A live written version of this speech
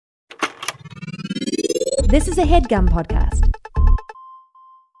This is a HeadGum podcast.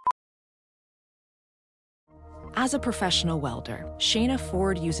 As a professional welder, Shayna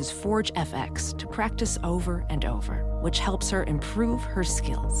Ford uses Forge FX to practice over and over, which helps her improve her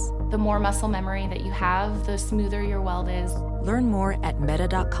skills. The more muscle memory that you have, the smoother your weld is. Learn more at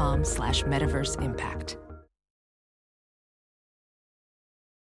meta.com/metaverseimpact.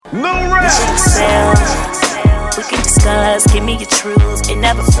 Little RAV4. We can discuss, give me your truth, it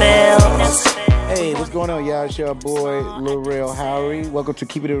never fails. Hey, what's going on, y'all? It's your boy, Lil Real Howery. Welcome to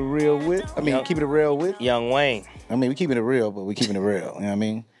Keeping It Real with. Keeping It Real with. Young Wayne. We keeping it real, but we keeping it real. You know what I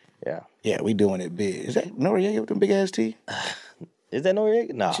mean? Yeah. Yeah, we doing it big. Is that Noriega with them big ass teeth? Is that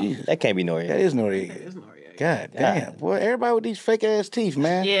Noriega? No, Jesus. That can't be Noriega. That is Noriega. God damn. Boy, everybody with these fake ass teeth,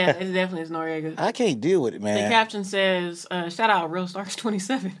 man. Yeah, it definitely is Noriega. I can't deal with it, The man. caption says, shout out Real Stars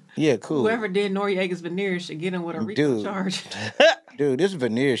 27. Yeah, cool. Whoever did Noriega's veneers should get him with a RICO charge. Dude, this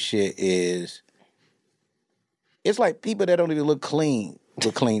veneer shit is... It's like people that don't even look clean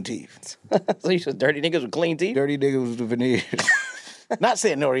with clean teeth. So you said dirty niggas with clean teeth? Dirty niggas with the veneers. Not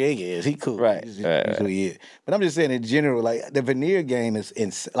saying Noriega is. He cool. Right. He's who he is. But I'm just saying in general, like, the veneer game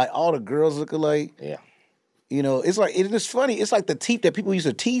is like all the girls look alike. Yeah. You know, it's like, it's funny. It's like the teeth that people used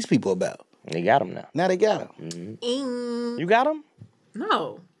to tease people about. They got them now. Now they got them. Mm-hmm. You got them?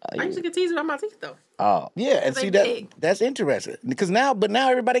 No. I used to get teased about my teeth, though. Oh. Yeah, and see, that's interesting. Because now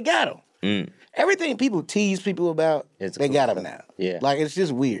everybody got them. Everything people tease people about, they got them now. Yeah. Like, it's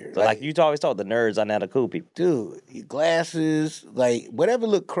just weird. So like you always thought, the nerds are now the cool people. Dude, your glasses, like, whatever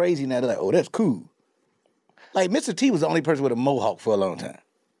look crazy now, they're like, oh, that's cool. Like, Mr. T was the only person with a mohawk for a long time.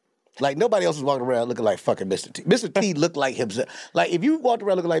 Like, nobody else was walking around looking like fucking Mr. T. Mr. T looked like himself. Like, if you walked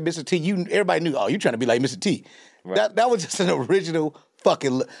around looking like Mr. T, everybody knew, oh, you trying to be like Mr. T. Right. That was just an original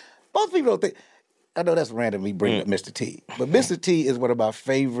fucking look. Most people don't think... I know that's random, me bringing up Mr. T. But Mr. T is one of my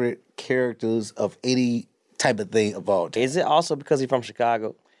favorite characters of any type of thing of all time. Is it also because he's from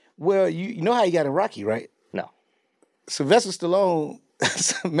Chicago? Well, you know how he got in Rocky, right? No. Sylvester Stallone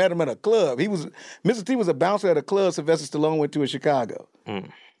met him at a club. Mr. T was a bouncer at a club Sylvester Stallone went to in Chicago.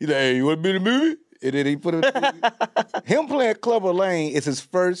 He's like, hey, you want to be in the movie? And then he put him playing Clubber Lang is his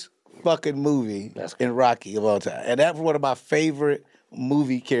first fucking movie in Rocky of all time. And that's one of my favorite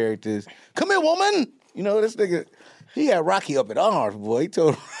movie characters. Come here, woman. You know, this nigga, he had Rocky up in arms, boy.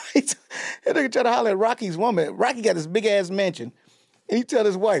 That nigga tried to holler at Rocky's woman. Rocky got this big ass mansion. And he tell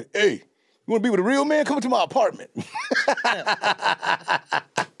his wife, hey, you want to be with a real man? Come to my apartment.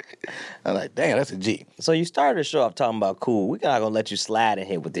 I'm like, damn, that's a G. So you started the show off talking about cool. We're not going to let you slide in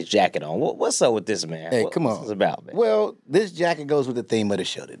here with this jacket on. What's up with this, man? Hey, come on. What's this about, man? Well, this jacket goes with the theme of the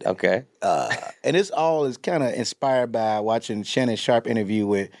show today. Okay. And this all is kind of inspired by watching Shannon Sharp interview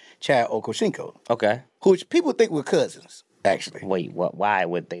with Chad Okoshino. Okay. Which people think we're cousins, actually. Wait, what? Why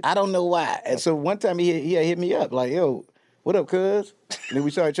would they? I don't know why. And so one time he hit me up, like, yo, what up, cuz? And then we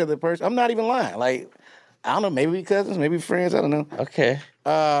saw each other in person. I'm not even lying. Like, I don't know, maybe we cousins, maybe friends, I don't know. Okay.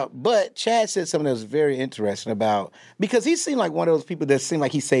 But Chad said something that was very interesting about, because he seemed like one of those people that seemed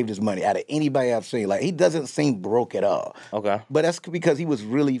like he saved his money out of anybody I've seen. Like, he doesn't seem broke at all. Okay. But that's because he was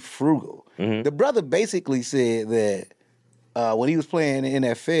really frugal. Mm-hmm. The brother basically said that when he was playing in the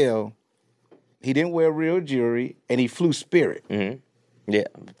NFL, he didn't wear real jewelry and he flew Spirit. Mm-hmm. Yeah,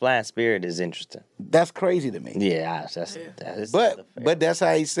 flying Spirit is interesting. That's crazy to me. Yeah, but that's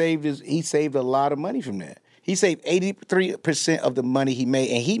how he saved he saved a lot of money from that. He saved 83% of the money he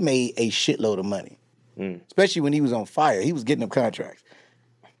made, and he made a shitload of money. Especially when he was on fire. He was getting them contracts.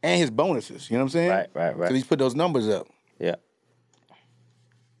 And his bonuses, you know what I'm saying? Right. So he's put those numbers up. Yeah.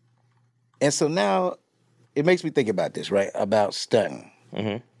 And so now it makes me think about this, right? About stunting.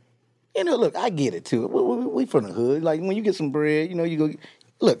 Mm-hmm. You know, look, I get it too. We from the hood. Like, when you get some bread, you know, you go...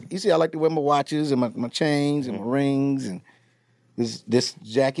 Look, you see I like to wear my watches and my chains and my rings and this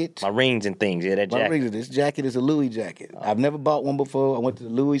jacket. My rings and things, yeah, that jacket. This jacket is a Louis jacket. I've never bought one before. I went to the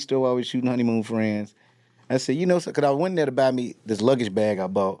Louis store while I was shooting Honeymoon Friends. I said, you know, because I went there to buy me this luggage bag I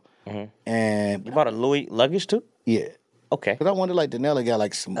bought. Mm-hmm. And you bought a Louis luggage too? Yeah. Okay. Because I wanted, like, Danella got,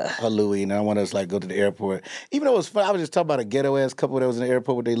 like, her Louis, and I wanted us to, like, go to the airport. Even though it was fun, I was just talking about a ghetto-ass couple that was in the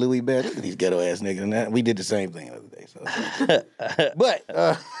airport with their Louis bag. Look at these ghetto-ass niggas. And we did the same thing the other day. So. But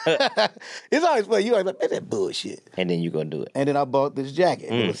it's always funny. You always like, that's that bullshit. And then you go do it. And then I bought this jacket.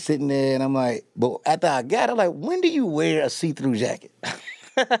 And it was sitting there, and I'm like, but after I got it, I'm like, when do you wear a see-through jacket?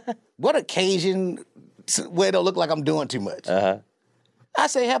 What occasion where it don't look like I'm doing too much? Uh-huh. I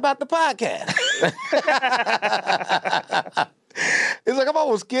say, how about the podcast? It's like I'm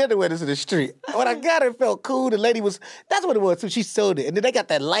almost scared to wear this in the street. When I got it, it felt cool. The lady was, that's what it was too. She sold it. And then they got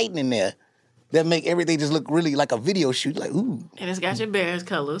that lighting in there. that make everything just look really like a video shoot. Like, ooh. And it's got your Bears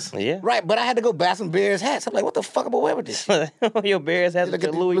colors. Yeah. Right, but I had to go buy some Bears hats. I'm like, what the fuck am I wearing with this shit? Your Bears has Look the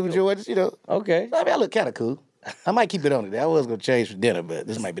at the Louis blue Jordans, you know. Okay. I mean, I look kind of cool. I might keep it on today. I was going to change for dinner, but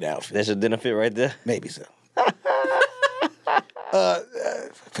this might be the outfit. That's your dinner fit right there. Maybe so.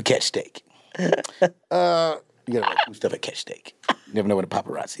 For catch steak. You gotta like do stuff at catch steak. You never know where the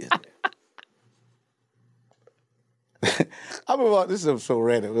paparazzi is. I remember this is so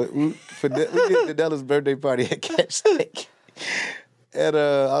random. We did Della's birthday party at Catch Steak, and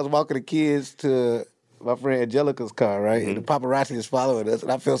I was walking the kids to my friend Angelica's car, right? And the paparazzi is following us,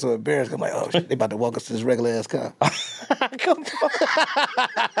 and I felt so embarrassed. I'm like, oh shit, they about to walk us to this regular ass car. I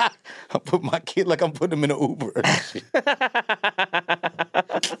put my kid like I'm putting him in an Uber.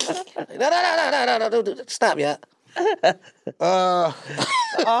 No, stop, yeah. But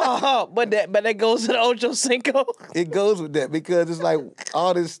that goes to the Ocho Cinco. It goes with that because it's like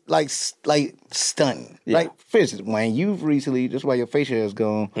all this like stunting. Yeah. Like for instance, Wayne, you've recently, just while your facial hair is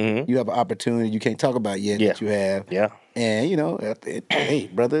gone, you have an opportunity you can't talk about yet that you have. Yeah. And you know, hey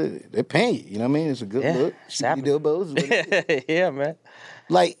brother, they're paying you. You know what I mean? It's a good look. You do both. Yeah, man.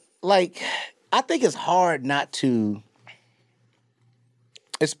 Like I think it's hard not to.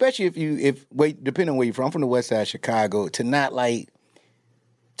 Especially depending on where you're from. I'm from the west side of Chicago, to not like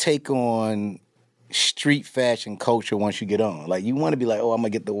take on street fashion culture once you get on. Like you want to be like, oh, I'm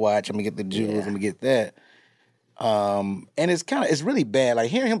gonna get the watch, I'm gonna get the jewels, I'm gonna get that. And it's really bad. Like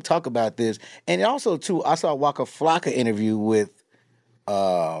hearing him talk about this, and also too, I saw a Waka Flocka interview with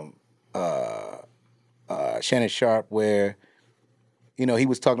Shannon Sharp where, you know, he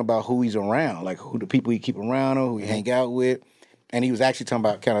was talking about who he's around, like who the people he keep around or who he hang out with. And he was actually talking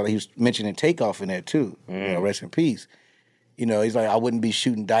about he was mentioning Takeoff in there too. You know, rest in peace. You know, he's like, I wouldn't be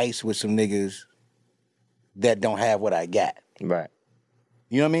shooting dice with some niggas that don't have what I got. Right.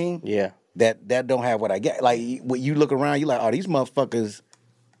 You know what I mean? Yeah. That don't have what I got. Like, when you look around, you're like, oh, these motherfuckers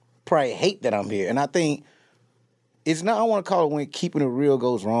probably hate that I'm here. And I think it's not, I don't want to call it when keeping it real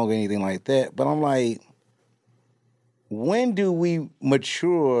goes wrong or anything like that, but I'm like, when do we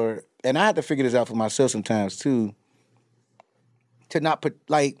mature? And I have to figure this out for myself sometimes too, to not put,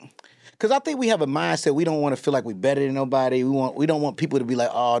 like, because I think we have a mindset, we don't want to feel like we're better than nobody. We don't want people to be like,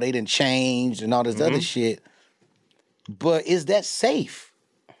 oh, they didn't change and all this other shit. But is that safe?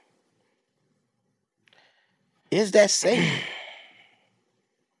 Is that safe?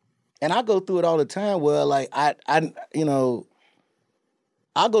 And I go through it all the time where, like, I you know,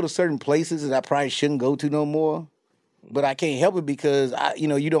 I go to certain places that I probably shouldn't go to no more, but I can't help it because,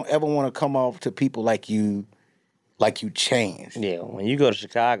 you don't ever want to come off to people like you changed. Yeah, when you go to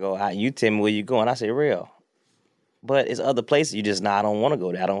Chicago, you tell me where you going, I say real. But it's other places you just I don't want to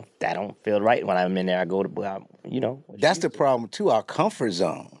go there. I don't feel right when I'm in there. I go to, That's the problem too, our comfort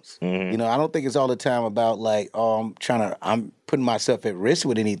zones. You know, I don't think it's all the time about like, oh, I'm putting myself at risk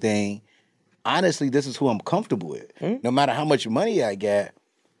with anything. Honestly, this is who I'm comfortable with. No matter how much money I got,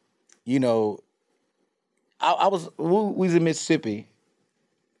 you know, we was in Mississippi.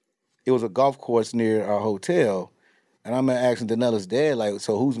 It was a golf course near our hotel. And I'm asking Danella's dad, like,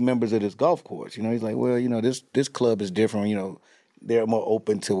 so who's members of this golf course? You know, he's like, well, you know, this club is different. You know, they're more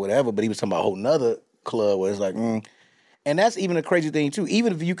open to whatever. But he was talking about a whole nother club where it's like, And that's even a crazy thing, too.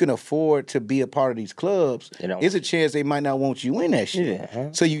 Even if you can afford to be a part of these clubs, there's a chance they might not want you in that shit.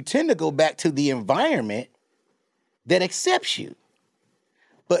 Yeah. So you tend to go back to the environment that accepts you.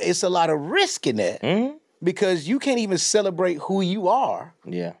 But it's a lot of risk in that because you can't even celebrate who you are.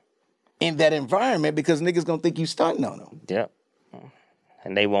 Yeah. In that environment because niggas gonna think you stunting on them. Yep.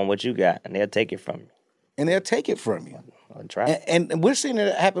 And they want what you got, and they'll take it from you. And we're seeing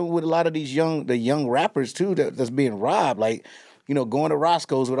it happen with a lot of these young rappers too that's being robbed. Like, you know, going to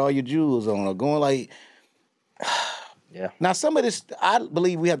Roscoe's with all your jewels on, or going like, yeah. Now some of this, I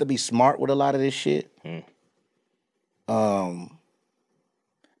believe we have to be smart with a lot of this shit. But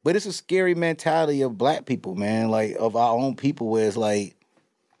it's a scary mentality of black people, man. Like of our own people, where it's like,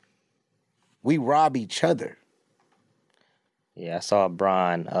 we rob each other. Yeah, I saw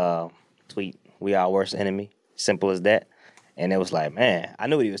Brian tweet, "We our worst enemy." Simple as that. And it was like, man, I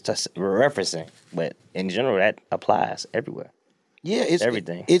knew what he was referencing, but in general, that applies everywhere. Yeah, it's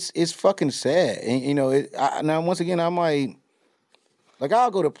everything. It's fucking sad, and you know. Now, once again, I'm like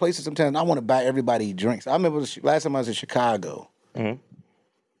I'll go to places sometimes. I want to buy everybody drinks. I remember last time I was in Chicago, and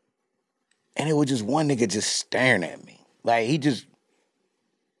it was just one nigga just staring at me,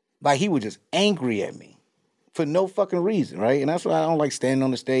 he was just angry at me for no fucking reason, right? And that's why I don't like standing on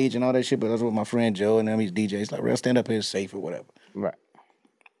the stage and all that shit, but that's what my friend Joe and them, he's DJs, like, real stand up here is safe or whatever. Right.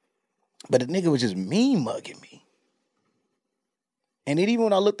 But the nigga was just mean mugging me. And then even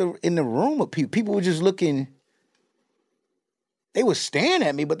when I looked in the room of people were just looking, they were staring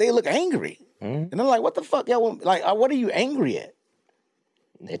at me, but they look angry. And I'm like, what the fuck, y'all? Like, what are you angry at?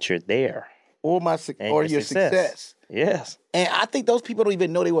 That you're there. Or your success. Yes. And I think those people don't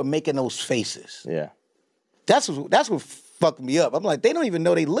even know they were making those faces. Yeah. That's what fucked me up. I'm like, they don't even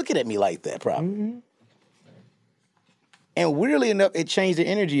know they looking at me like that, probably. Mm-hmm. And weirdly enough, it changed the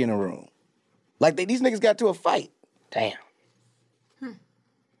energy in the room. Like, these niggas got to a fight. Damn.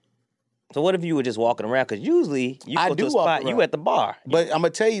 So what if you were just walking around? Because usually you go to a spot, you at the bar. But I'm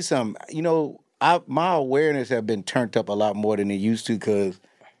going to tell you something. You know, my awareness have been turned up a lot more than it used to because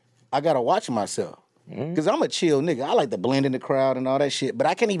I got to watch myself. Because I'm a chill nigga. I like to blend in the crowd and all that shit, but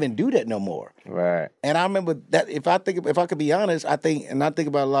I can't even do that no more. Right. And I remember that if I could be honest, I think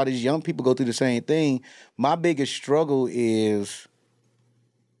about a lot of these young people go through the same thing. My biggest struggle is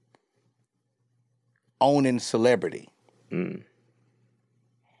owning celebrity. You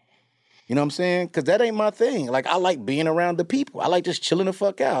know what I'm saying? Because that ain't my thing. Like, I like being around the people. I like just chilling the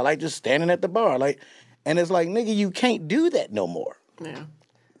fuck out. I like just standing at the bar. And it's like, nigga, you can't do that no more. Yeah.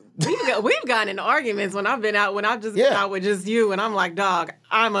 We've gotten into arguments when I've been out, when I've just been out with just you, and I'm like, dog,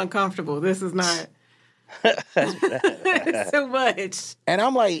 I'm uncomfortable. This is not... It's too much. And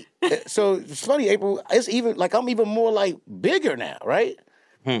I'm like, so it's funny, April, it's even, like, I'm even more, like, bigger now, right?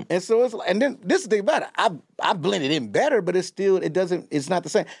 And so it's like, and then this is the thing about it. I blended in better, but it's not the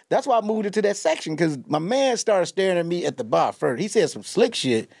same. That's why I moved into that section, because my man started staring at me at the bar first. He said some slick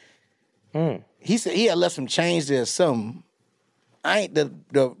shit. He said he had left some change there or something.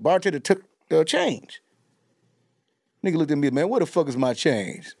 The bartender took the change. Nigga looked at me, man, where the fuck is my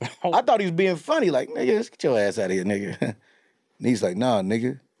change? I thought he was being funny, like, nigga, let's get your ass out of here, nigga. And he's like, nah,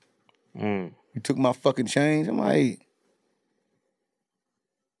 nigga. You took my fucking change? I'm like,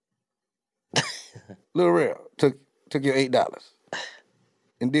 Lil Real, took your $8.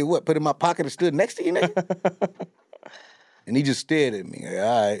 And did what? Put it in my pocket and stood next to you, nigga? And he just stared at me. Like,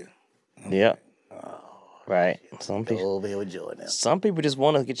 all right. Yeah. Right. Some people just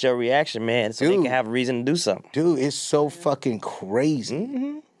want to get your reaction, man, so they can have a reason to do something. Dude, it's so fucking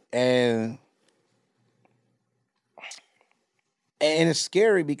crazy. And it's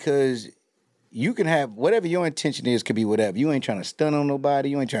scary because you can have whatever your intention is, could be whatever. You ain't trying to stun on nobody.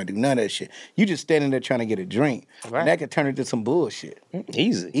 You ain't trying to do none of that shit. You just standing there trying to get a drink. Right. And that could turn into some bullshit.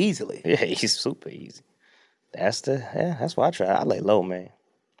 Easily. Yeah, he's super easy. That's why I try. I lay low, man.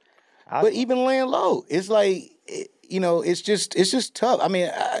 But even laying low, it's like, it's just tough. I mean,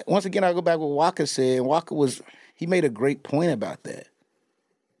 once again, I go back to what Waka said, and Waka he made a great point about that.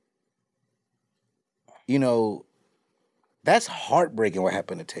 That's heartbreaking what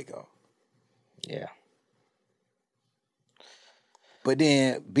happened to Takeoff. Yeah. But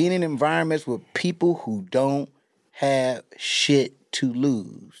then being in environments with people who don't have shit to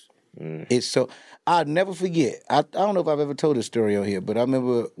lose, it's so... I'll never forget. I don't know if I've ever told this story on here, but I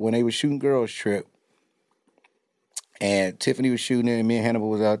remember when they were shooting Girls Trip, and Tiffany was shooting it, and me and Hannibal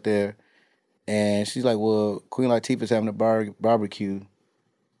was out there, and she's like, well, Queen Latifah's having a barbecue.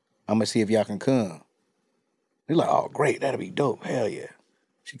 I'm going to see if y'all can come. We're like, oh, great, that'll be dope. Hell yeah.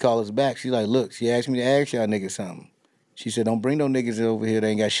 She called us back. She's like, look, she asked me to ask y'all niggas something. She said, don't bring no niggas over here. They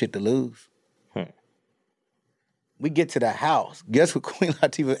ain't got shit to lose. We get to the house. Guess what Queen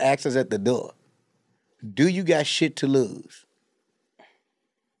Latifah asks us at the door? Do you got shit to lose?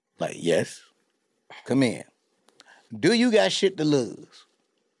 Like, yes. Come in. Do you got shit to lose?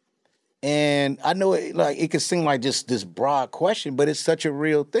 And I know it could seem like just this broad question, but it's such a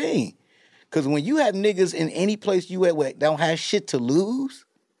real thing. Because when you have niggas in any place you at where don't have shit to lose,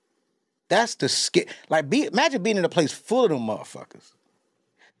 that's the scare. Like, imagine being in a place full of them motherfuckers.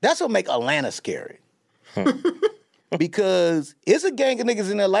 That's what make Atlanta scary. Because it's a gang of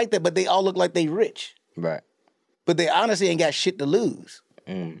niggas in there like that, but they all look like they rich. Right. But they honestly ain't got shit to lose.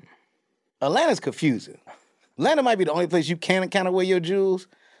 Atlanta's confusing. Atlanta might be the only place you can kind of wear your jewels.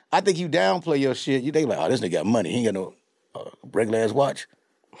 I think you downplay your shit. They like, oh, this nigga got money. He ain't got no regular ass watch.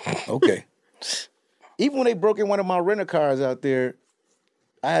 Okay. Even when they broke in one of my rental cars out there,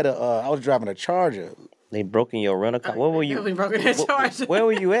 I was driving a Charger. They broke in your rental car. Where were you? Where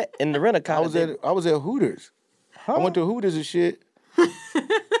were you at in the rental car? I was at Hooters. Huh? I went to Hooters and shit.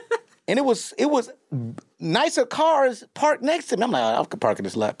 And it was nicer cars parked next to me. I'm like, I could park in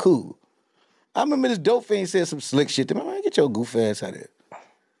this lot. Cool. I remember this dope fiend said some slick shit to me. Man, get your goof ass out of here.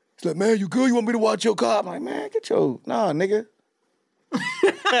 He's like, man, you good? You want me to watch your car? I'm like, man, nah, nigga.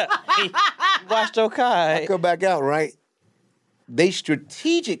 Watch your car. I come back out, right? They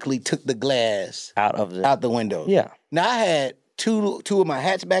strategically took the glass out the window. Yeah. Now I had two of my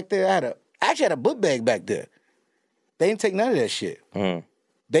hats back there. I actually had a book bag back there. They didn't take none of that shit.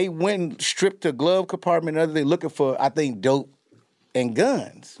 They went and stripped the glove compartment and other thing looking for, I think, dope and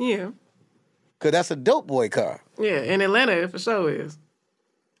guns. Yeah. Because that's a dope boy car. Yeah, in Atlanta, it for sure is.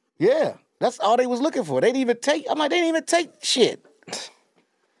 Yeah, that's all they was looking for. They didn't even take, I'm like, they didn't even take shit.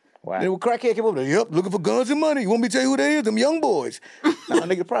 Wow. Then when crackhead came over there, yep, looking for guns and money. You want me to tell you who they is? Them young boys. Nah,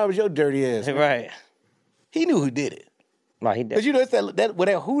 nigga, probably was your dirty ass. Right. He knew who did it. No, he did. Because you know, it's that where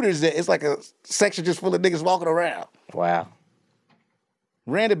that Hooters at, it's like a section just full of niggas walking around. Wow.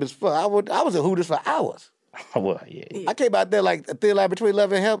 Random as fuck. I was at Hooters for hours. Well, yeah. I came out there like a thin line between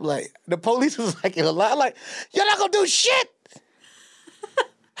love and help. Like, the police was like in a line, like, you're not gonna do shit.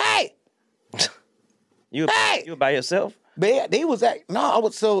 Hey. You were by yourself? Man, they was I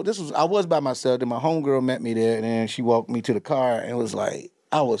was by myself. Then my homegirl met me there, and then she walked me to the car, and it was like,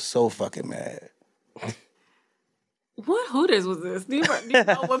 I was so fucking mad. What Hooters was this? Do you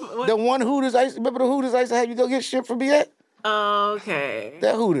know what? The one Hooters, remember the Hooters I used to have you go get shit from me at? Okay.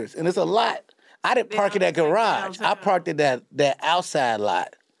 That Hooters, and it's a lot. I didn't park in that garage. I parked in that outside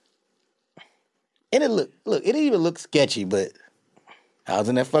lot. And it didn't even look sketchy, but I was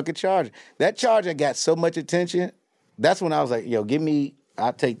in that fucking Charger. That Charger got so much attention. That's when I was like, yo,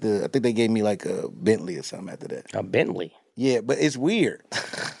 I think they gave me like a Bentley or something after that. A Bentley? Yeah, but it's weird.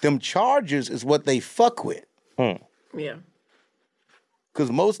 Them Chargers is what they fuck with. Yeah. Because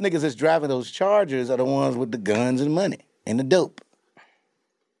most niggas that's driving those Chargers are the ones with the guns and money and the dope.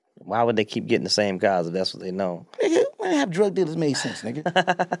 Why would they keep getting the same cars if that's what they know? Nigga, when have drug dealers made sense,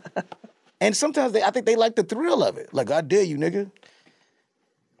 nigga? And sometimes I think they like the thrill of it. Like, I dare you, nigga.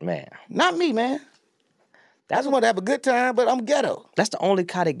 Man. Not me, man. I just want to have a good time, but I'm ghetto. That's the only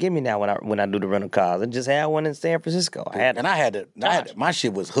car they give me now when I do the rental cars. I just had one in San Francisco. My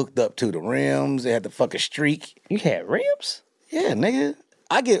shit was hooked up to the rims. They had the fucking streak. You had rims? Yeah, nigga.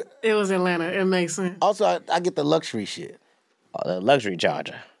 It was Atlanta. It makes sense. Also, I get the luxury shit. Oh, the luxury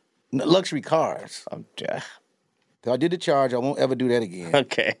Charger. Luxury cars. So I did the Charge. I won't ever do that again.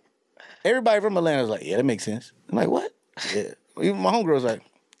 Okay. Everybody from Atlanta was like, yeah, that makes sense. I'm like, what? Yeah. Even my homegirl was like,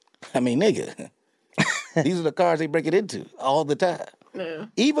 I mean, nigga. These are the cars they break it into all the time. Yeah.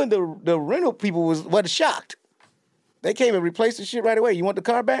 Even the rental people wasn't shocked. They came and replaced the shit right away. You want the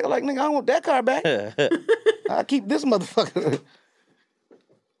car back? I'm like, nigga, I don't want that car back. I'll keep this motherfucker.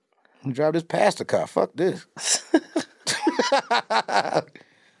 I'm drive this pastor car. Fuck this.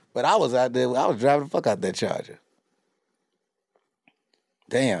 But I was out there. I was driving the fuck out that Charger.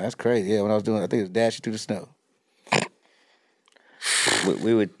 Damn, that's crazy. Yeah, when I was doing, I think it was dashing through the snow.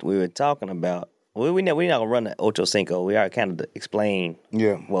 we were talking about. We're not gonna run the Ocho Cinco. We are kind of explain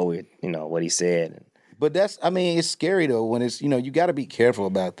what he said. But it's scary though when it's you got to be careful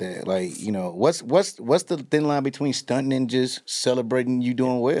about that. Like what's the thin line between stunting and just celebrating you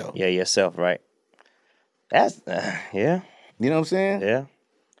doing well? Yeah, yourself, right? That's yeah. You know what I'm saying? Yeah.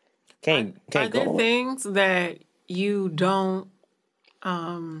 Can't Are go. there things that you don't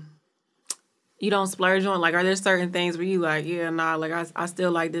splurge on? Like, are there certain things where you like, yeah, nah, like I still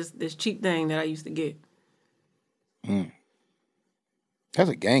like this cheap thing that I used to get?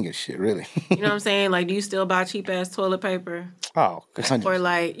 That's a gang of shit, really. You know what I'm saying? Like, do you still buy cheap ass toilet paper? Oh, 100%. Or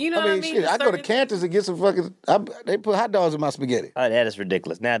like, what I mean? Shit, I go to Cantor's and get some fucking. They put hot dogs in my spaghetti. Oh, that is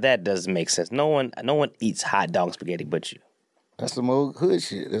ridiculous. Now that doesn't make sense. No one eats hot dog spaghetti but you. That's some old hood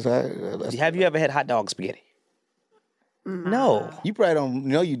shit. Have you ever had hot dog spaghetti? No. You probably don't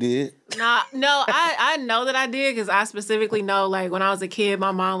know you did. No, I know that I did because I specifically know, like, when I was a kid,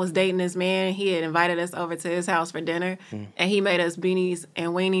 my mom was dating this man. He had invited us over to his house for dinner, and he made us beanies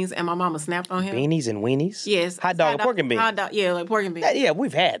and weenies, and my mama snapped on him. Beanies and weenies? Yes. Hot dog and pork and beans? Yeah, like pork and beans. Yeah,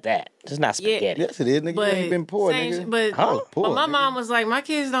 we've had that. It's not spaghetti. Yes, it is, nigga. You ain't been poor, nigga. But, poor, but my nigga. mom was like, my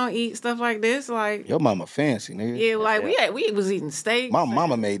kids don't eat stuff like this. Like, Your mama fancy, nigga. yeah, like we was eating steak. My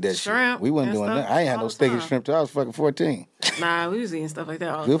mama made that shrimp shit. We wasn't doing that. I ain't had no steak and shrimp till I was fucking 14. Nah, we was eating stuff like that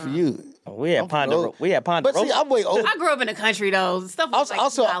all the Good time. for you. We had Ponderosa. But see, I'm way older. I grew up in the country though. Stuff was like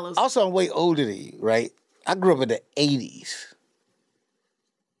 $2. Also, I'm way older than you, right? I grew up in the 80s.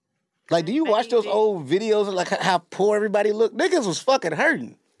 Like, do you watch those old videos of like how poor everybody looked? Niggas was fucking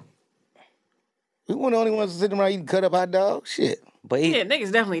hurting. We weren't the only ones sitting around eating cut up hot dogs. Shit. But yeah,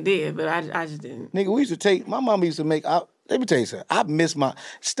 niggas definitely did, but I just didn't. Nigga, we used to take. My mama used to make. Let me tell you something. I miss my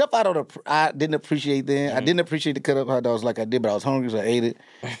stuff. I didn't appreciate then. Mm-hmm. I didn't appreciate the cut up hot dogs like I did, but I was hungry, so I ate it.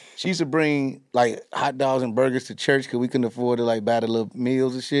 She used to bring like hot dogs and burgers to church because we couldn't afford to like buy the little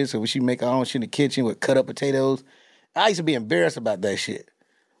meals and shit. So she'd make our own shit in the kitchen with cut up potatoes. I used to be embarrassed about that shit.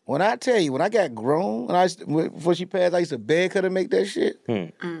 When I tell you, when I got grown, before she passed, I used to beg her to make that shit.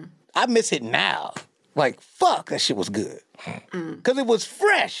 I miss it now. Like, fuck, that shit was good. Because it was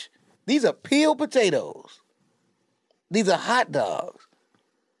fresh. These are peeled potatoes. These are hot dogs.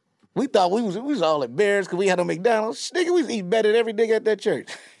 We thought we was all embarrassed because we had a McDonald's. Nigga, we was eating better than every nigga at that church.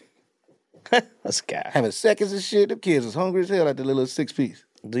 Let's go. Having seconds and shit. Them kids was hungry as hell at the little 6-piece.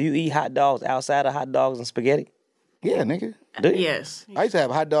 Do you eat hot dogs outside of hot dogs and spaghetti? Yeah, nigga. Do you? Yes. I used to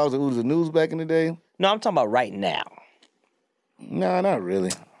have hot dogs at Oodles and News back in the day. No, I'm talking about right now. Nah, not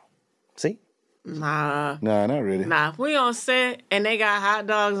really. See? Nah. Nah, not really. Nah, if we on set and they got hot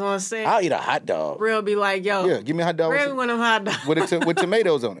dogs on set, I'll eat a hot dog. Real be like, yo, Yeah, give me a hot dog bring me one of them hot dogs. with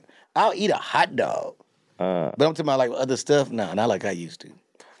tomatoes on it. I'll eat a hot dog. But I'm talking about like other stuff. Nah, not like I used to.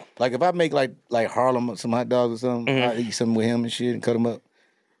 Like if I make like Harlem some hot dogs or something, I'll eat something with him and shit and cut them up.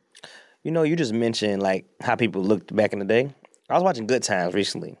 You know, you just mentioned like how people looked back in the day. I was watching Good Times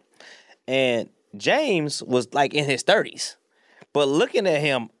recently, and James was like in his 30s. But looking at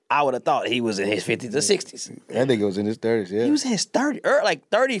him, I would have thought he was in his 50s or 60s. That nigga was in his 30s, yeah. He was in his 30s, like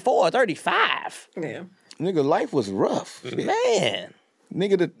 34 or 35. Yeah. Nigga, life was rough. Shit. Man.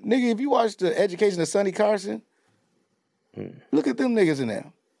 Nigga, if you watch The Education of Sonny Carson, look at them niggas in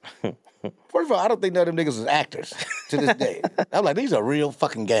there. First of all, I don't think none of them niggas was actors to this day. I'm like, these are real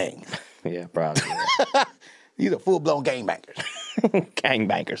fucking gangs. Yeah, probably. These are full-blown gangbangers.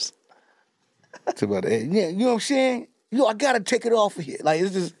 Gangbangers. That's about it. Yeah, you know what I'm saying? Yo, I gotta take it off of here. Like,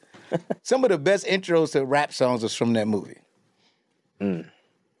 it's just some of the best intros to rap songs is from that movie.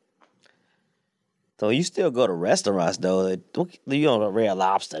 So you still go to restaurants, though. You don't Red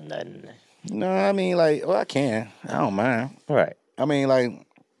Lobster, nothing. No, I mean, like, well, I can. I don't mind. Right. I mean, like,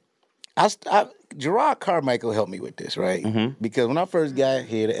 Gerard Carmichael helped me with this, right? Mm-hmm. Because when I first got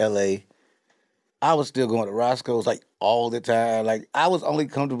here to L.A., I was still going to Roscoe's, like, all the time. Like, I was only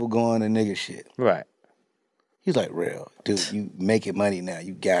comfortable going to nigga shit. Right. He's like, real, dude, you making money now.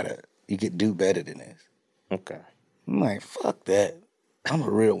 You could do better than this. Okay. I'm like, fuck that. I'm a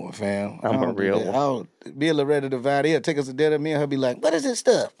real one, fam. I'm a real one. I'll be a Loretta Devine. He'll take us to dinner. Me and her be like, what is this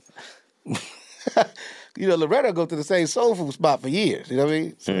stuff? You know, Loretta go to the same soul food spot for years. You know what I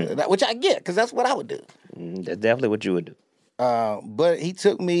mean? So, which I get, because that's what I would do. That's definitely what you would do. But he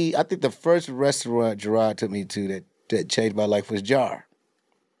took me, I think the first restaurant Gerard took me to that changed my life was Jar.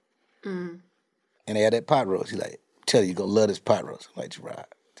 And they had that pot roast. He's like, tell you, you're going to love this pot roast. I'm like, Gerard,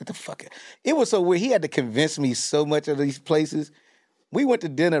 get the fuck out. It was so weird. He had to convince me so much of these places. We went to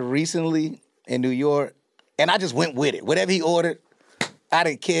dinner recently in New York, and I just went with it. Whatever he ordered, I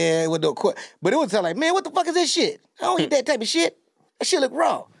didn't care. With no but it was like, man, what the fuck is this shit? I don't eat that type of shit. That shit look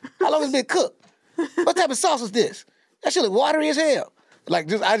raw. How long has it been cooked? What type of sauce is this? That shit look watery as hell.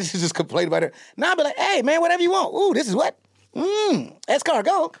 Like, I just complained about it. Now I be like, hey, man, whatever you want. Ooh, this is what?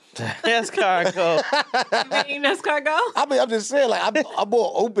 Escargot. Escargot. You been eating escargot? I'm just saying, like, I'm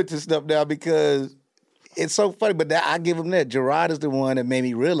more open to stuff now because it's so funny. But I give him that. Gerard is the one that made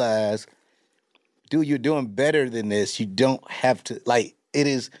me realize, dude, you're doing better than this. You don't have to, like, it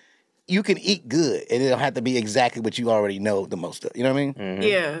is, you can eat good and it don't have to be exactly what you already know the most of. You know what I mean? Mm-hmm.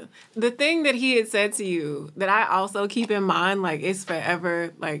 Yeah. The thing that he had said to you that I also keep in mind, like, it's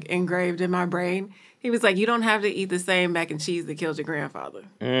forever, like, engraved in my brain. He was like, you don't have to eat the same mac and cheese that killed your grandfather.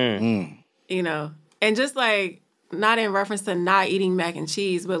 You know? And just, like, not in reference to not eating mac and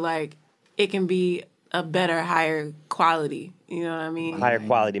cheese, but, like, it can be a better, higher quality. You know what I mean? Higher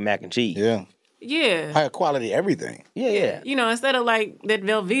quality mac and cheese. Yeah. Yeah. Higher quality everything. Yeah. You know, instead of, like, that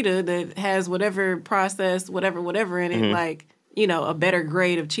Velveeta that has whatever processed, whatever in it, like, you know, a better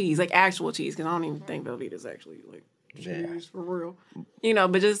grade of cheese, like actual cheese, because I don't even think Velveeta's actually, like, cheese for real. You know,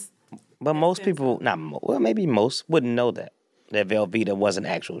 but just... But most people, maybe most wouldn't know that Velveeta wasn't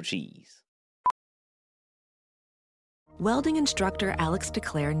actual cheese. Welding instructor Alex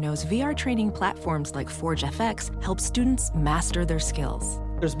DeClaire knows VR training platforms like Forge FX help students master their skills.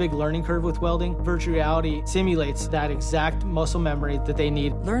 There's a big learning curve with welding. Virtual reality simulates that exact muscle memory that they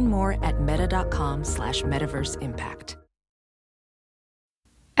need. Learn more at meta.com/metaverseimpact.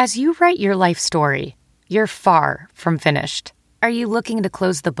 As you write your life story, you're far from finished. Are you looking to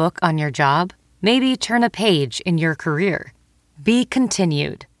close the book on your job? Maybe turn a page in your career? Be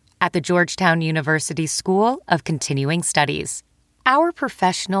continued at the Georgetown University School of Continuing Studies. Our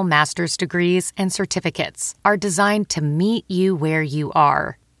professional master's degrees and certificates are designed to meet you where you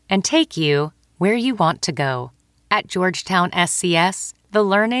are and take you where you want to go. At Georgetown SCS, the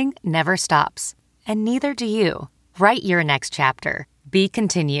learning never stops, and neither do you. Write your next chapter. Be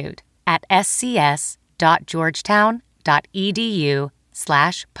continued at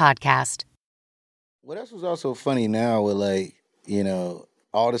scs.georgetown.edu/podcast. Well, that's what's also funny now with, like, you know,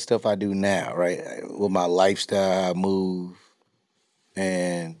 all the stuff I do now, right? With my lifestyle, I move.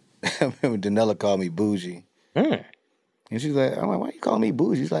 And I remember Danella called me bougie. And she's like, I'm like, why you calling me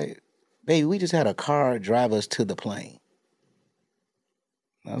bougie? She's like, baby, we just had a car drive us to the plane.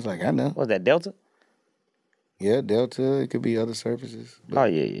 I was like, I know. Was that Delta? Yeah, Delta. It could be other services. Oh,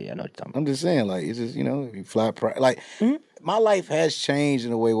 yeah. I know what you're talking about. I'm just saying, like, it's just, if you fly, my life has changed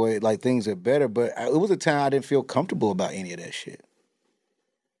in a way where, like, things are better, but it was a time I didn't feel comfortable about any of that shit.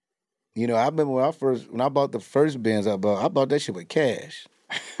 I remember when I bought the first Benz I bought that shit with cash.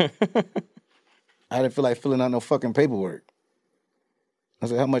 I didn't feel like filling out no fucking paperwork. I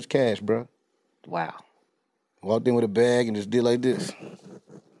said, how much cash, bro? Wow. Walked in with a bag and just did like this.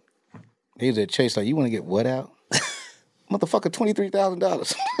 He was at Chase like, you want to get what out? Motherfucker,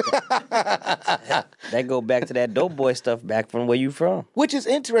 $23,000. That go back to that dope boy stuff back from where you from. Which is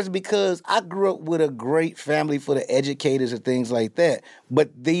interesting because I grew up with a great family full of educators and things like that.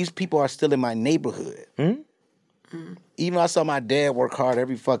 But these people are still in my neighborhood. Mm-hmm. Even though I saw my dad work hard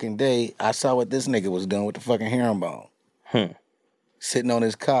every fucking day, I saw what this nigga was doing with the fucking herringbone. Sitting on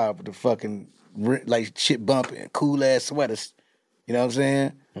his car with the fucking, like, shit bumping, cool-ass sweaters. You know what I'm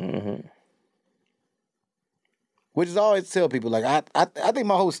saying? Mm-hmm. Which is always tell people, like, I think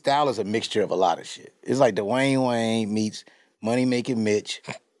my whole style is a mixture of a lot of shit. It's like Dwayne Wayne meets Money Making Mitch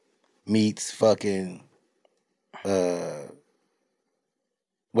meets fucking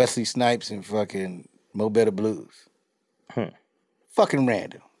Wesley Snipes and fucking Mo Better Blues. Fucking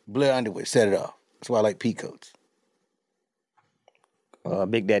random. Blair Underwood set it off. That's why I like peacoats.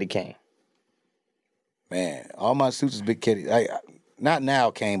 Big Daddy Kane. Man, all my suits is Big Kitty. Not now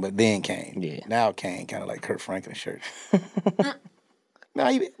Kane, but then Kane. Yeah. Now Kane, kind of like Kurt Franklin shirt.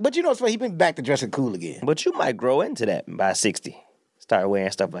 But you know what's funny? He been back to dressing cool again. But you might grow into that by 60. Start wearing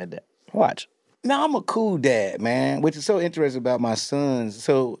stuff like that. Watch. Now I'm a cool dad, man, which is so interesting about my sons.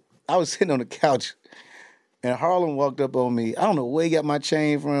 So I was sitting on the couch, and Harlan walked up on me. I don't know where he got my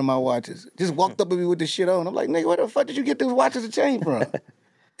chain from and my watches. Just walked up on me with this shit on. I'm like, nigga, where the fuck did you get those watches and chain from?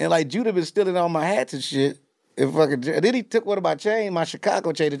 And like Judah been stealing all my hats and shit. And then he took one of my chain, my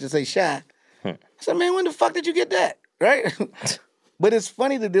Chicago chain, to say Shy. I said, man, when the fuck did you get that? Right? But it's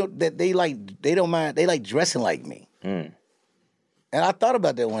funny that they don't mind. They like dressing like me. And I thought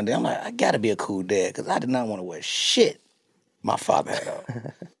about that one day. I'm like, I gotta be a cool dad because I did not want to wear shit my father had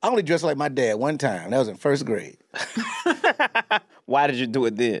on. I only dressed like my dad one time. That was in first grade. Why did you do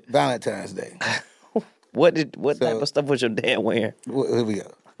it then? Valentine's Day. What type of stuff was your dad wearing? Here we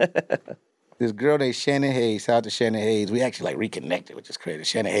go. This girl named Shannon Hayes, shout out to Shannon Hayes. We actually like reconnected, which is crazy.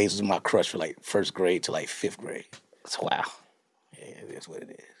 Shannon Hayes was my crush for like first grade to like fifth grade. Wow. Yeah, that's what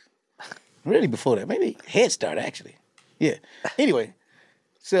it is. Really before that, maybe Head Start actually. Yeah. Anyway,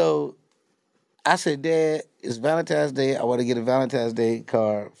 so I said, Dad, it's Valentine's Day. I want to get a Valentine's Day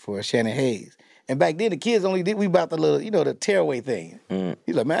card for Shannon Hayes. And back then the kids we bought the little, the tearaway thing.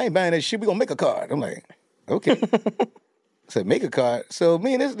 He's like, man, I ain't buying that shit. We gonna make a card. I'm like, okay. I said, make a card. So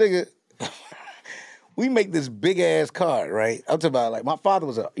me and this nigga, we make this big ass card, right? I'm talking about like my father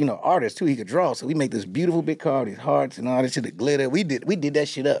was a artist too. He could draw, so we make this beautiful big card, these hearts and all this shit, the glitter. We did that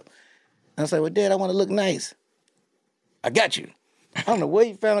shit up. And I was like, well, Dad, I want to look nice. I got you. I don't know where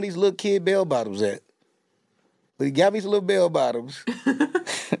he found these little kid bell bottoms at, but he got me some little bell bottoms, a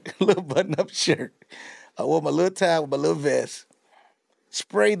little button up shirt. I wore my little tie with my little vest.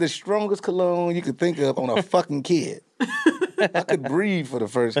 Sprayed the strongest cologne you could think of on a fucking kid. I could breathe for the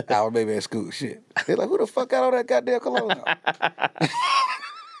first hour maybe at school. Shit. They're like, who the fuck got all that goddamn cologne on?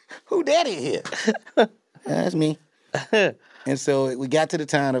 Who daddy here? That's me. And so we got to the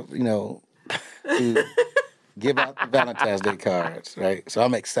time of, to give out the Valentine's Day cards, right? So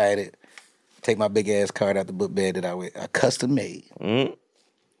I'm excited. Take my big ass card out the book bag that I custom made.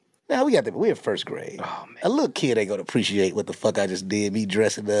 Now we're in first grade. Oh, man. A little kid ain't gonna appreciate what the fuck I just did. Me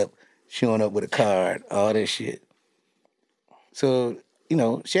dressing up, showing up with a card, all that shit. So,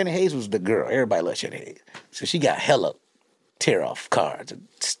 Shannon Hayes was the girl. Everybody loved Shannon Hayes. So she got hella tear-off cards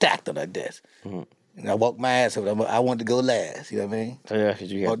stacked on her desk. And I walked my ass over. I wanted to go last. You know what I mean? Yeah,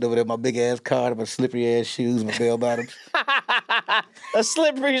 you walked over there with my big-ass card, my slippery-ass shoes, my bell-bottoms. A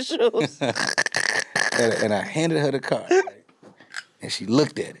slippery shoes. and I handed her the card. Right? And she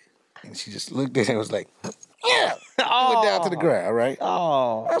looked at it. And she just looked at it and was like, yeah. Went down to the ground, right?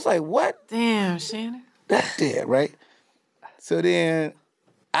 Oh. I was like, what? Damn, Shannon. That's dead, right? So then,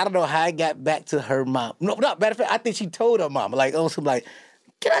 I don't know how I got back to her mom. No, matter of fact, I think she told her mom, like,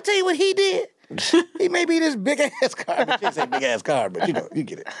 can I tell you what he did? He made me this big-ass card. She didn't say big-ass card, but you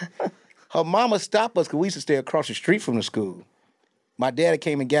get it. Her mama stopped us because we used to stay across the street from the school. My daddy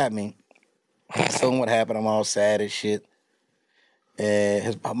came and got me. Told him what happened. I'm all sad as shit.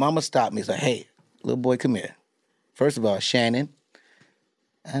 And her mama stopped me. She's like, hey, little boy, come here. First of all, Shannon,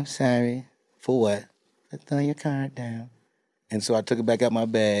 I'm sorry. For what? I throw your card down. And so I took it back out my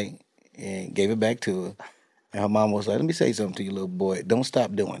bag and gave it back to her. And her mom was like, let me say something to you, little boy. Don't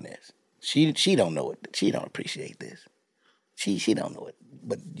stop doing this. She don't know it. She don't appreciate this. She don't know it.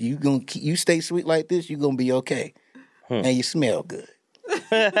 But you stay sweet like this, you're going to be okay. And you smell good.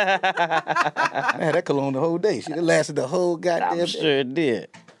 Man, that cologne the whole day. She lasted the whole goddamn day. I'm sure it did.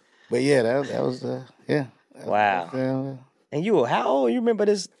 But yeah, that was, yeah. Wow. And you were how old? You remember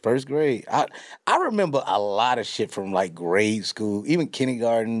this? First grade. I remember a lot of shit from like grade school, even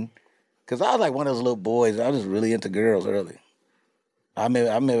kindergarten. Because I was like one of those little boys. I was really into girls early. I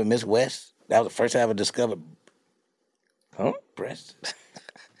remember Miss West. That was the first time I ever discovered breasts. It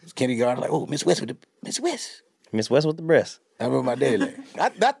was kindergarten. Like, oh, Miss West with the breast. I remember my daddy.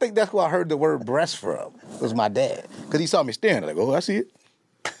 Like, I think that's where I heard the word breast from. Was my dad. Because he saw me staring. Like, oh, I see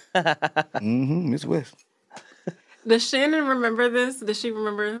it. Miss West. Does Shannon remember this? Does she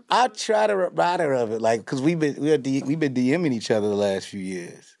remember? I try to remind her of it, like, because we've been DMing each other the last few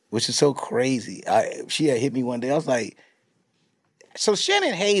years, which is so crazy. She had hit me one day. I was like, so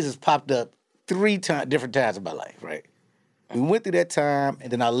Shannon Hayes has popped up 3 different times in my life, right? We went through that time,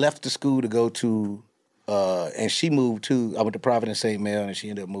 and then I left the school to go to, and she moved too. I went to Providence St. Mel, and she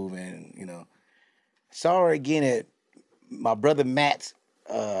ended up moving, you know. Saw her again at my brother Matt's,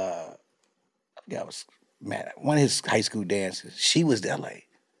 Matt, one of his high school dances. She was there like,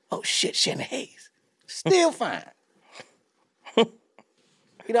 oh shit, Shannon Hayes. Still fine. You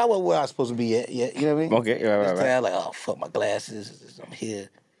know, I wasn't where I was supposed to be at yet, you know what I mean? Okay, right. Like, oh, fuck my glasses, I'm here.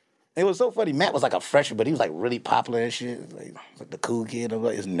 It was so funny. Matt was like a freshman, but he was like really popular and shit. Like the cool kid,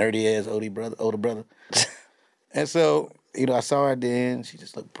 like his nerdy ass older brother. And so, you know, I saw her then. She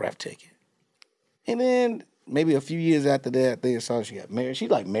just looked breathtaking. And then maybe a few years after that, I think I saw she got married. She's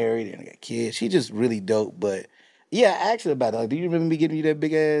like married and got kids. She's just really dope. But yeah, I asked her about it. Like, do you remember me giving you that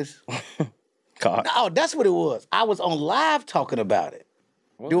big ass? God. Oh, that's what it was. I was on live talking about it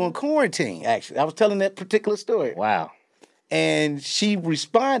during quarantine, actually. I was telling that particular story. Wow. And she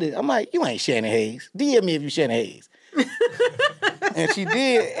responded, I'm like, you ain't Shannon Hayes. DM me if you Shannon Hayes. And she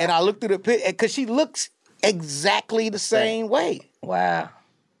did, and I looked through the picture, because she looks exactly the same way. Wow.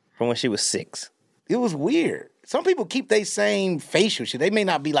 From when she was 6. It was weird. Some people keep their same facial shit. They may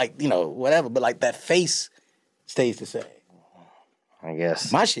not be like, you know, whatever, but like that face stays the same. I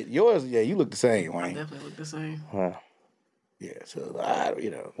guess. My shit, yours, yeah, you look the same, Wayne. I definitely look the same. Well, yeah, so,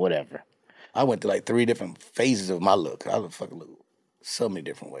 you know. Whatever. I went to like 3 different phases of my look. I would fucking look so many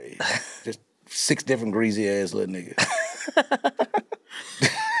different ways. Just 6 different greasy ass little niggas.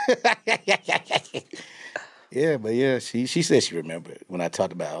 Yeah, but yeah, she said she remembered when I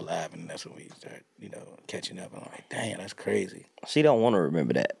talked about it live, and that's when we started, you know, catching up. I'm like, damn, that's crazy. She don't want to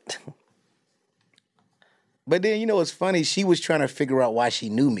remember that. But then, you know, it's funny. She was trying to figure out why she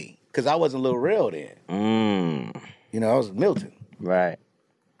knew me, because I wasn't Lil Rel then. You know, I was Milton. Right.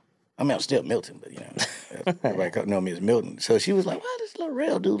 I mean, I'm still Milton, but, you know, everybody know me as Milton. So she was like, why does Lil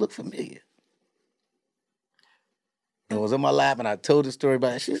Rel dude look familiar? And it was on my lap, and I told the story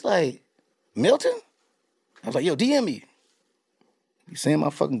about it. She's like, Milton? I was like, yo, DM me. You saying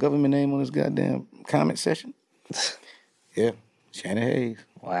my fucking government name on this goddamn comment session? Yeah, Shannon Hayes.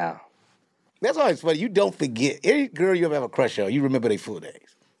 Wow. That's always funny. You don't forget. Every girl you ever have a crush on, you remember their full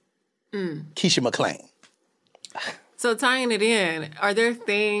names. Keisha McClain. So tying it in, are there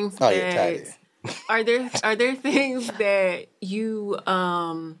things are there things that you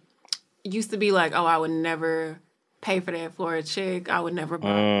used to be like, oh, I would never pay for that for a chick. I would never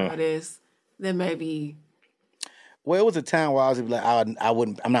buy for this. Then maybe. Well, it was a time where I was like,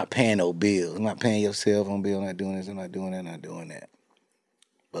 I'm not paying no bills. I'm not paying your cell phone bill. I'm not doing this. I'm not doing that. I'm not doing that.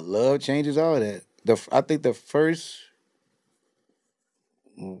 But love changes all that. I think the first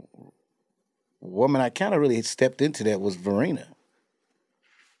woman I kind of really stepped into that was Verena.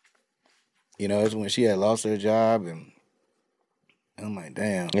 You know, it's when she had lost her job, and I'm like,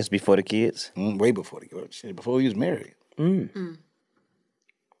 damn. It's before the kids? Way before the kids. Shit, before he was married. And,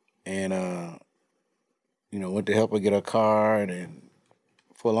 you know, went to help her get her car, and then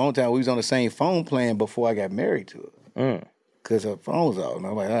for a long time, we was on the same phone plan before I got married to her. Because her phone was off. And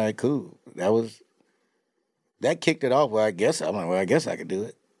I'm like, all right, cool. That kicked it off. Well, I guess I could do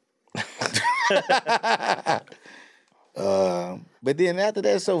it. But then after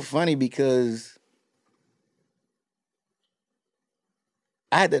that, it's so funny because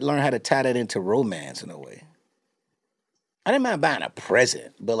I had to learn how to tie that into romance in a way. I didn't mind buying a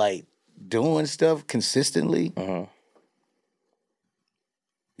present, but like doing stuff consistently.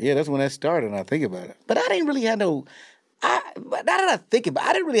 Yeah, that's when that started, and I think about it. But I didn't really have now that I think about it,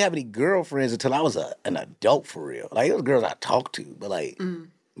 I didn't really have any girlfriends until I was an adult for real. Like, it was girls I talked to, but like,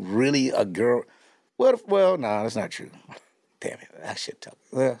 really a girl. Well, no, that's not true. Damn it, I should talk.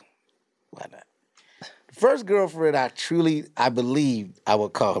 Well, why not? first girlfriend, I believe I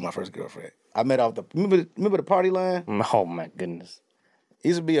would call her my first girlfriend. I met off remember the party line? Oh my goodness. It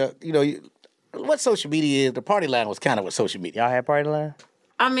used to be what social media is. The party line was kind of what social media. Y'all had party line?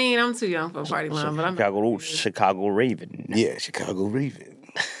 I mean, I'm too young for a party line, but I'm Chicago Raven. Yeah, Chicago Raven.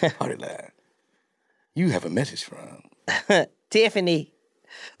 Party line. You have a message from Tiffany.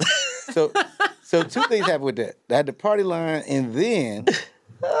 So two things happened with that. I had the party line, and then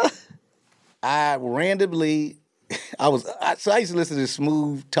I randomly, I used to listen to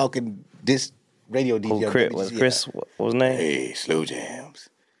Smooth talking this radio DJ. Was Chris, what was his name? Hey, Slow Jams.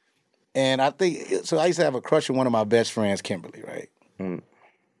 And I think, so I used to have a crush on one of my best friends, Kimberly, right? Mm.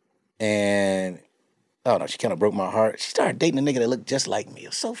 And, oh no, she kind of broke my heart. She started dating a nigga that looked just like me. It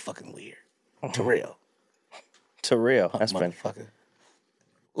was so fucking weird. Terrell. That's funny. Motherfucker.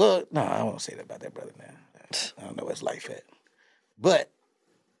 Well, no, I won't say that about that brother now. I don't know what's life at. But,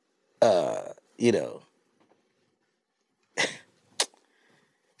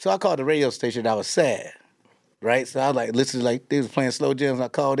 so I called the radio station. I was sad, right? So I was like, listening, like, they was playing slow jams. And I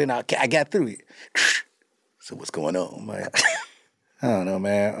called in. I got through it. So what's going on? Like, I don't know,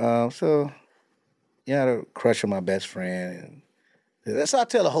 man. So, I had a crush on my best friend. And that's how I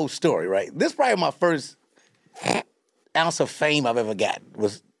tell the whole story, right? This is probably my first ounce of fame I've ever gotten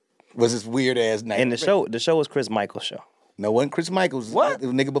was this weird ass night. And the show was Chris Michael's show. No, it wasn't Chris Michaels. What? It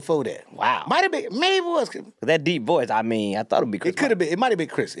was a nigga before that. Wow. Might have been, maybe it was. That deep voice, I mean, I thought it would be Chris. It could have been, it might have been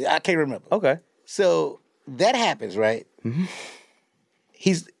Chris. I can't remember. Okay. So that happens, right? Mm-hmm.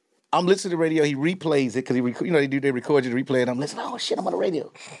 I'm listening to the radio, he replays it, because they record you to replay it, I'm listening, oh shit, I'm on the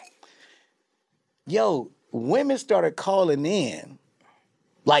radio. Yo, women started calling in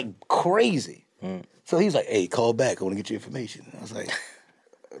like crazy. Mm. So he's like, hey, call back, I want to get your information. I was like,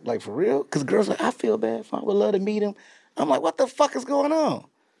 for real? Because the girl's like, I feel bad, I would love to meet him. I'm like, what the fuck is going on?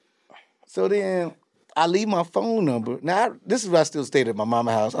 So then I leave my phone number. Now, this is where I still stayed at my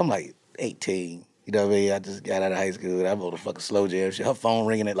mama's house. I'm like 18. You know what I mean? I just got out of high school. I wrote a fucking slow jam shit. Her phone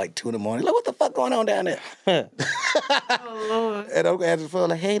ringing at like 2 in the morning. Like, what the fuck going on down there? Oh, Lord. And I'm answering the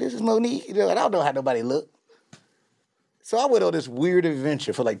phone like, hey, this is Monique. I don't know how nobody look. So I went on this weird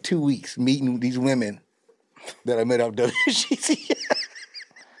adventure for like 2 weeks, meeting these women that I met off WGC.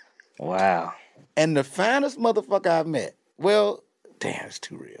 Wow. And the finest motherfucker I've met, well, damn, it's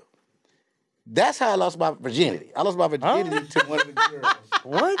too real. That's how I lost my virginity. I lost my virginity to one of the girls.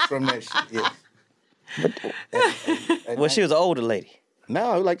 What? From that shit, yeah. Well, she was an older lady.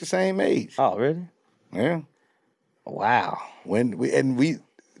 No, we like the same age. Oh, really? Yeah. Wow.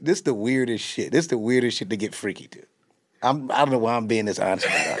 This is the weirdest shit. This is the weirdest shit to get freaky to. I don't know why I'm being this honest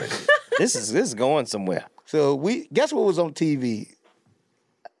about it. This is going somewhere. So guess what was on TV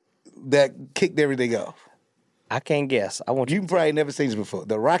that kicked everything off? I can't guess. You've probably never seen this before.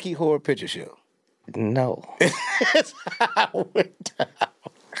 The Rocky Horror Picture Show. No. That's how it went down.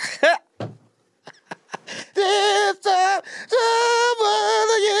 This time of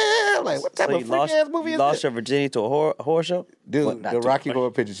the year. Like, what type of freak-ass movie is that? Lost your virginity to a horror show? Dude, the Rocky Horror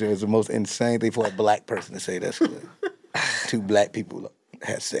Picture Show is the most insane thing for a black person to say. That's what 2 black people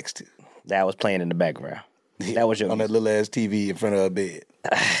had sex to. That was playing in the background. That was your on that little ass TV in front of her bed.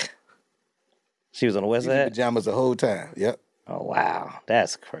 She was on the west side? Pajamas the whole time. Yep. Oh, wow.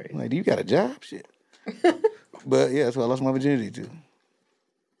 That's crazy. Like, do you got a job? Shit. But yeah, that's what I lost my virginity to.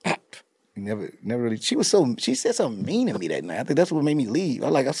 Never really. She said something mean to me that night. I think that's what made me leave.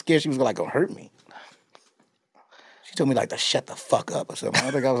 I'm scared she was gonna hurt me. She told me to shut the fuck up or something.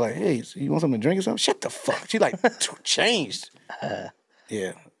 I think I was like, hey, so you want something to drink or something? Shut the fuck. She changed.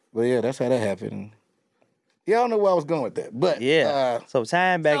 Yeah. But yeah, that's how that happened. Yeah, I don't know where I was going with that. But yeah. So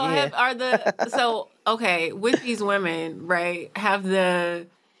time back in. Okay, with these women, right, have the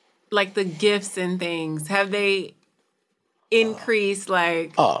gifts and things, have they increased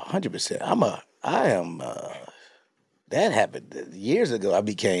 100%. That happened years ago. I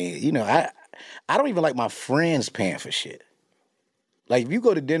became, I don't even like my friends paying for shit. Like, if you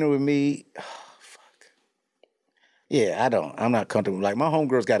go to dinner with me, fuck. Yeah, I'm not comfortable. Like, my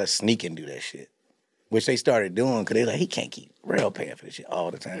homegirls got to sneak and do that shit. Which they started doing because they're like, he can't keep real paying for this shit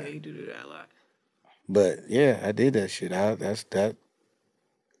all the time. Yeah, you do that a lot. But yeah, I did that shit. That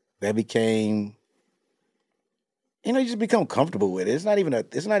became, you just become comfortable with it. It's not even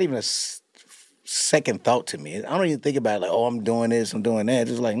a second thought to me. I don't even think about it like, oh, I'm doing this, I'm doing that.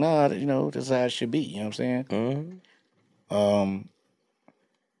 It's like, nah, this is how it should be. You know what I'm saying? Mm-hmm.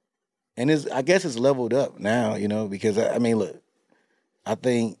 And I guess it's leveled up now, because look, I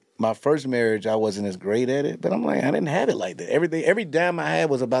think my first marriage, I wasn't as great at it, but I'm like, I didn't have it like that. Every dime I had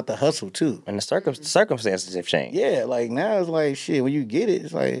was about the hustle too. And the circumstances have changed. Yeah, like now it's like, shit, when you get it,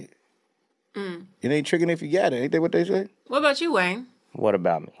 it's like, It ain't tricking if you got it. Ain't that what they say? What about you, Wayne? What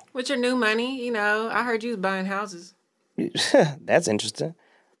about me? With your new money, I heard you was buying houses. That's interesting.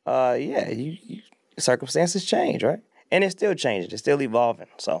 Yeah, you circumstances change, right? And it's still changing. It's still evolving.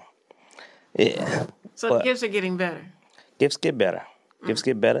 So, yeah. So the gifts are getting better. Gifts get better. Gifts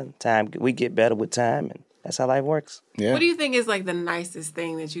get better. We get better with time, and that's how life works. Yeah. What do you think is like the nicest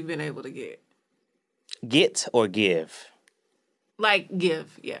thing that you've been able to get? Get or give? Like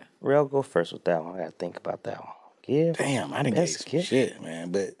give, yeah. Real, go first with that one. I gotta think about that one. Give. Damn, I didn't get some shit,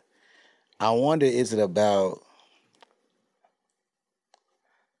 man. But I wonder, is it about...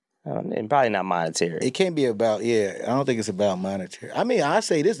 And probably not monetary. It can't be about, I don't think it's about monetary. I mean, I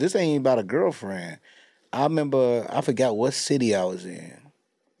say this ain't about a girlfriend. I remember, I forgot what city I was in.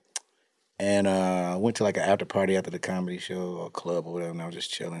 And I went to like an after party after the comedy show or club or whatever, and I was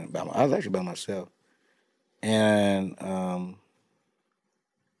just chilling. I was actually by myself. And sometimes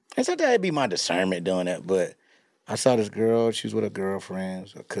it'd be my discernment doing that, but I saw this girl, she was with her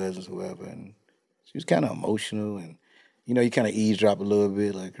girlfriends or cousins, whoever, and she was kind of emotional, and you kind of eavesdrop a little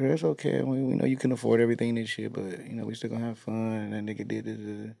bit, like, girl, it's okay. We know you can afford everything this year, but, we still gonna have fun. And that nigga did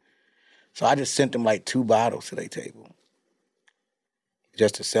this. So I just sent them like 2 bottles to their table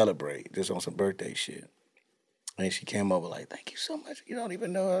just to celebrate, just on some birthday shit. And she came over like, thank you so much. You don't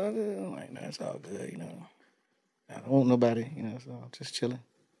even know. I'm like, no, it's all good, I don't want nobody, so I'm just chilling.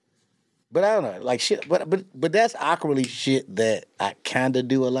 But I don't know, like shit, but that's awkwardly shit that I kind of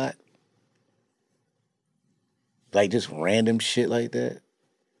do a lot. Like just random shit like that.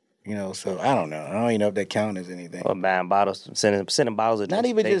 So I don't know. I don't even know if that counts as anything. Or buying bottles, sending bottles. Not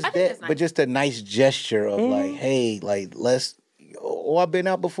even just that, but just a nice gesture of like, hey, like let's. Or I've been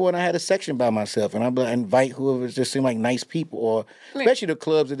out before and I had a section by myself, and I invite whoever just seem like nice people, or especially the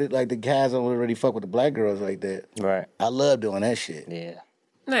clubs that like the guys don't already fuck with the black girls like that. Right. I love doing that shit. Yeah.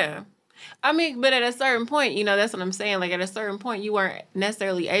 Yeah. I mean, but at a certain point, that's what I'm saying. Like at a certain point, you weren't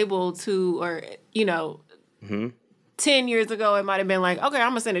necessarily able to, or 10 years ago, it might have been like, okay, I'm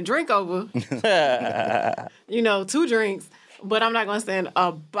going to send a drink over. 2 drinks. But I'm not going to send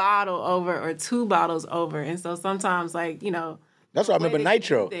a bottle over or 2 bottles over. And so sometimes, like, that's why I remember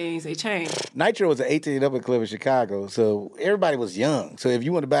Nitro. Things, they change. Nitro was an 18 upper club in Chicago. So everybody was young. So if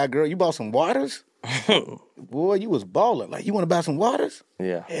you want to buy a girl, you bought some waters. Boy, you was balling. Like, you want to buy some waters?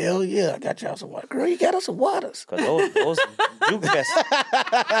 Yeah. Hell yeah, I got y'all some waters. Girl, you got us some waters. Because those Juke Fest.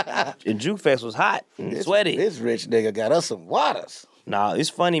 And Juke Fest was hot and sweaty. This rich nigga got us some waters. Nah, it's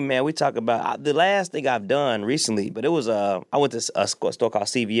funny, man. We talk about the last thing I've done recently, but it was I went to a store called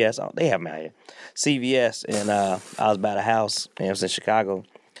CVS. They have them out here. CVS, and I was by the house, and it was in Chicago,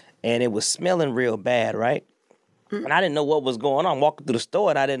 and it was smelling real bad, right? And I didn't know what was going on. I'm walking through the store,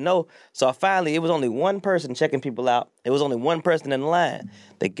 and I didn't know. So it was only one person checking people out. It was only one person in the line.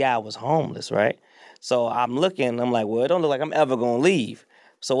 The guy was homeless, right? So I'm looking, I'm like, well, it don't look like I'm ever going to leave.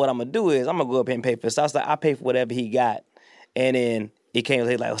 So what I'm going to do is I'm going to go up here and pay for stuff. So I pay for whatever he got. And then it came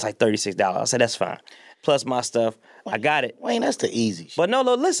like, it was like $36. I said, that's fine. Plus my stuff. I got it. Wayne, that's the easy shit. But no,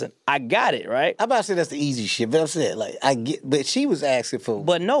 listen, I got it, right? I'm about to say that's the easy shit, but I'm saying, like, but she was asking for.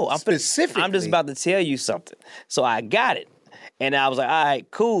 But no, I'm specifically. I'm just about to tell you something. So I got it. And I was like, all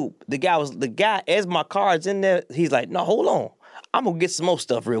right, cool. The guy, as my card's in there, he's like, no, hold on. I'm going to get some more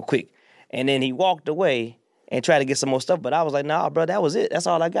stuff real quick. And then he walked away and tried to get some more stuff. But I was like, nah, bro, that was it. That's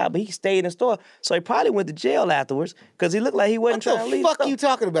all I got. But he stayed in the store. So he probably went to jail afterwards because he looked like he wasn't trying to leave. What the fuck you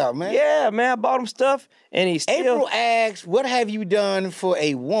talking about, man? Yeah, man, I bought him stuff and he still. April asked, what have you done for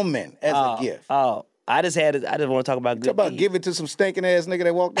a woman as a gift? Oh, I just want to talk about good Talk about deeds. giving to some stinking ass nigga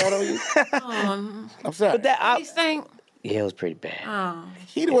that walked out on you? I'm sorry. But that stink. Yeah, it was pretty bad. Oh.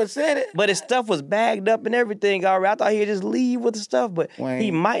 He the one said it. But his stuff was bagged up and everything already. I thought he'd just leave with the stuff, but he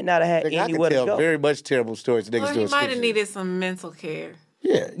might not have had anywhere to go. I can tell very much terrible stories. Well, he might have needed some mental care.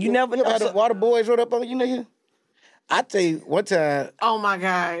 Yeah. You never know. Had the water boys rode up on you, nigga? I tell you, one time. Oh, my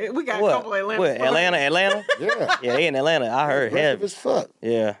God. We got a couple of Atlanta. What, Atlanta? Yeah. Yeah, they in Atlanta. I heard heavy. As fuck.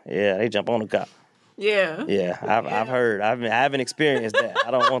 Yeah, they jump on the cop. Yeah. Yeah, I've heard. I haven't experienced that. I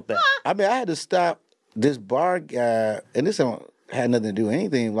don't want that. I mean, I had to stop this bar guy, and this had nothing to do with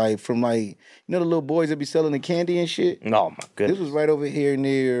anything. Like, from like, the little boys that be selling the candy and shit? Oh, my goodness. This was right over here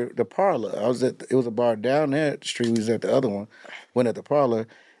near the Parlor. It was a bar down there at the street. We was at the other one. Went at the Parlor.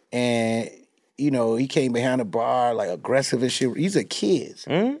 And, he came behind the bar, like, aggressive and shit. These are kids.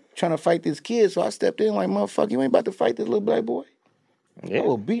 Trying to fight this kid. So I stepped in like, motherfucker, you ain't about to fight this little black boy? Yeah. I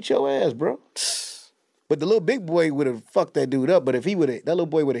will beat your ass, bro. But the little big boy would have fucked that dude up. But if that little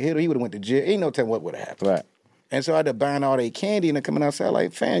boy would have hit him, he would have went to jail. Ain't no telling what would have happened. Right. And so I had to buying all that candy and then coming outside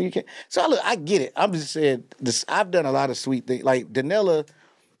like, fam, you can't. So I get it. I'm just saying, I've done a lot of sweet things. Like Danella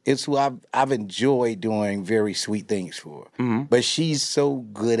it's who I've enjoyed doing very sweet things for. Mm-hmm. But she's so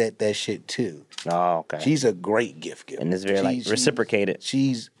good at that shit too. Oh, okay. She's a great gift giver. And it's very reciprocated.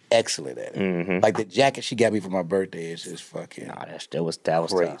 She's excellent at it. Mm-hmm. Like the jacket she got me for my birthday is just fucking that was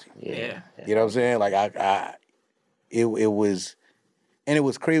crazy. Tough. Yeah. You know what I'm saying? Like it was, and it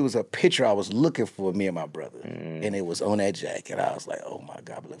was crazy. It was a picture I was looking for, me and my brother, and it was on that jacket. I was like, oh my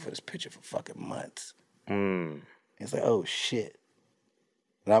God, I've been looking for this picture for fucking months. It's like, oh shit.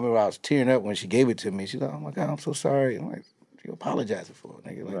 And I remember I was tearing up when she gave it to me. She's like, oh my God, I'm so sorry. I'm like, what you apologizing for,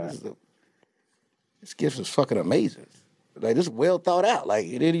 nigga? Like, this gift is fucking amazing. Like, this is well thought out. Like,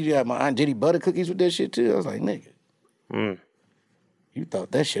 then you got my Aunt Jenny butter cookies with that shit too. I was like, nigga, you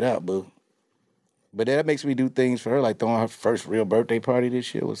thought that shit out, boo. But that makes me do things for her, like throwing her first real birthday party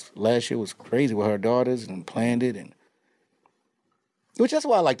last year was crazy with her daughters and planned it, and which that's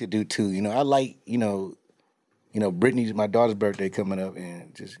what I like to do too. You know, I like, Brittany's my daughter's birthday coming up,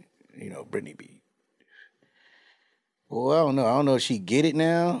 and just, Brittany be, well, I don't know if she get it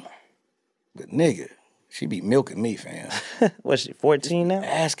now, but nigga, she be milking me, fam. What's she, 14 now?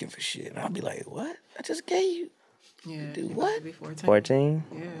 Asking for shit, and I'll be like, what? I just gave you. Yeah. Do what? 14?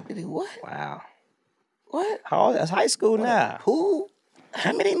 Yeah. You do what? Wow. What? How old? That's high school now. Who?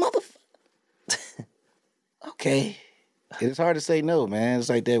 How many motherfuckers? Okay. It's hard to say no, man. It's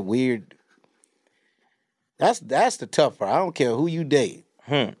like that weird. That's the tough part. I don't care who you date.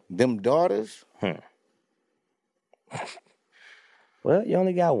 Them daughters. Well, you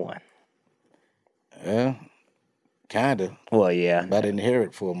only got one. Yeah. Kinda. Well, yeah. About to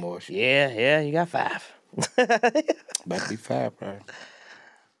inherit 4 more. Yeah, you got 5. About to be 5, bro.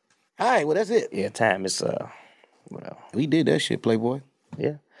 All right, well, that's it. Yeah, time is, We did that shit, Playboy.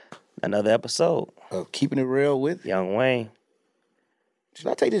 Yeah. Another episode of Keeping It Real with Young Wayne. Should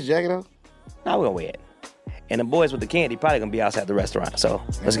I take this jacket off? No, we're gonna wear it. And the boys with the candy probably gonna be outside the restaurant. So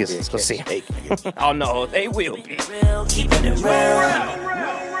let's go see. Oh no, they will be. Keeping it real.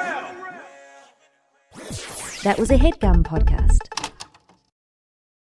 That was a HeadGum podcast.